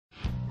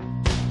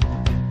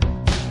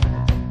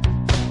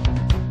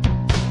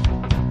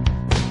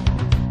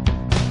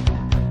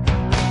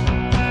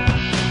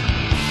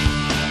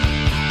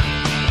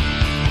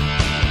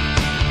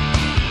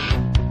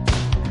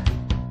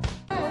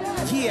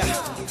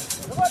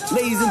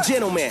Ladies and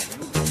gentlemen,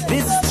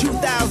 this is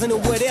 2000 or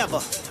whatever.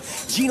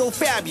 Gino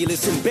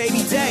Fabulous and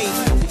Baby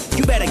Dave.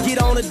 You better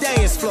get on the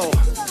dance floor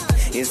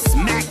and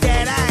smack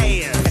that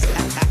ass.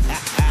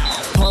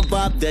 Pump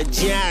up the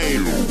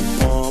jam.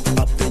 Pump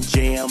up the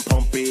jam.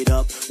 Pump it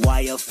up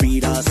while your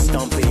feet are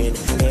stumping.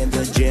 And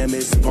the jam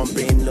is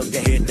pumping. Look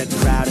ahead, the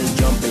crowd is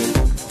jumping.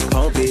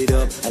 Pump it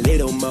up a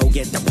little more.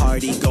 Get the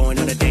party going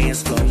on the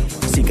dance floor.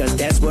 See, cause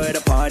that's where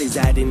the party's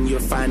at. And you'll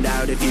find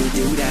out if you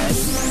do that.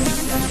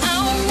 I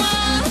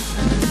want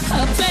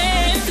a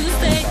place to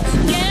stay.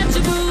 Get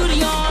your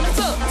booty on the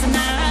floor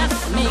tonight.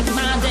 Make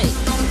my day.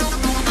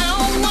 I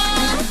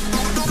want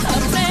a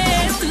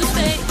place to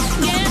stay.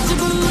 Get your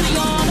booty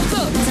on the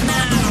floor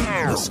tonight.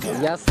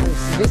 Я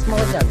весь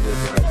молодняк буду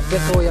играть. Те,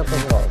 кого я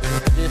позвал.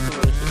 Здесь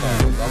уже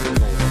считаю, да, вы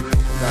новый.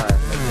 Да,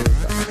 надеюсь,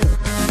 да.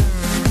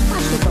 А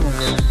что там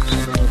уже?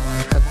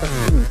 Как-то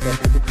скинуть.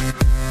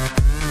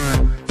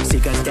 See,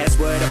 cause that's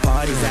where the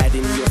party's at.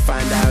 And you'll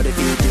find out if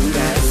you do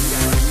that.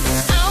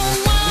 I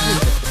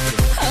want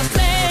a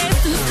place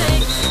to stay.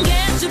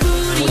 Get your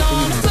booty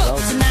on the floor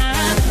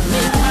tonight.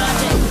 Make my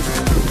day.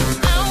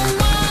 I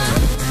want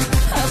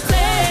a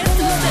place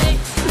to stay.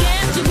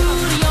 Get your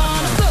booty on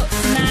the floor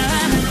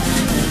tonight.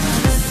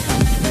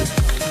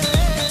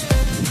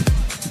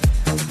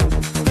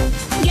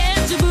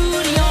 Get your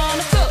booty on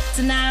the floor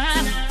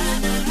tonight.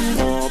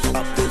 Pump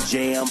up the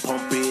jam,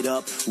 pump it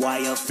up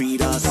while your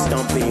feet are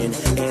stumping.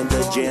 And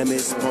the jam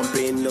is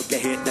pumping. Look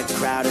ahead, the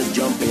crowd is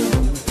jumping.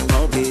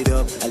 Pump it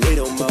up a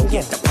little more.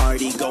 Get the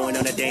party going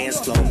on the dance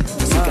floor.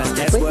 See, cause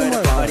that's where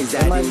the party's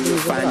at. And you'll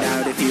find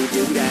out if you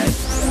do that.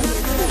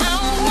 I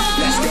want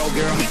Let's go,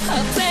 girl.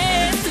 a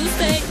place to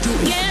stay.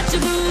 Get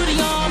your booty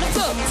on the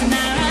floor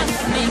tonight.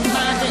 Make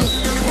my day.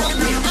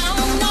 I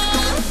want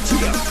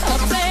a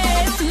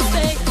place to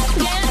stay.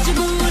 Get your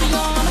booty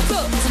on the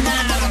floor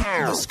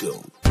tonight. Let's go.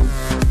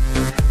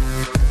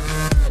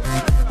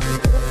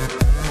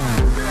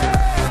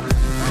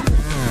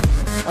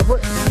 Або...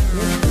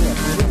 Ні,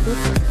 ви тут,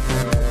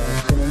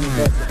 що мені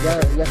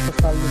здається, я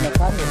поставлю на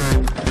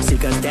камеру. See,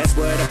 cause that's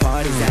where the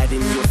party's at.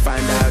 And you'll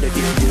find out if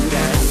you do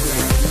that.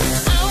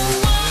 I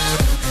want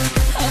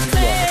a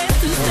place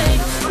to stay.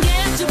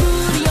 Get your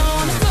booty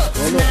on the floor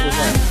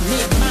tonight.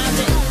 Make my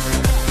day.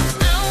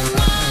 I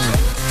want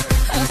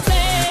a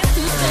place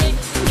to stay.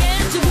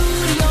 Get your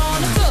booty on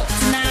the floor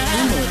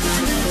tonight.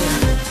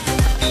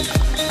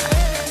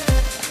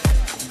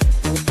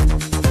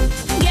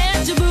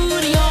 Get your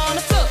booty on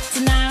the floor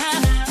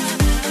tonight.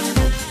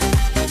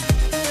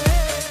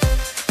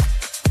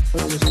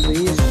 От же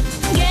стоїш.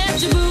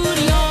 Get your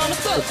booty on the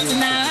floor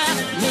tonight.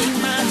 Make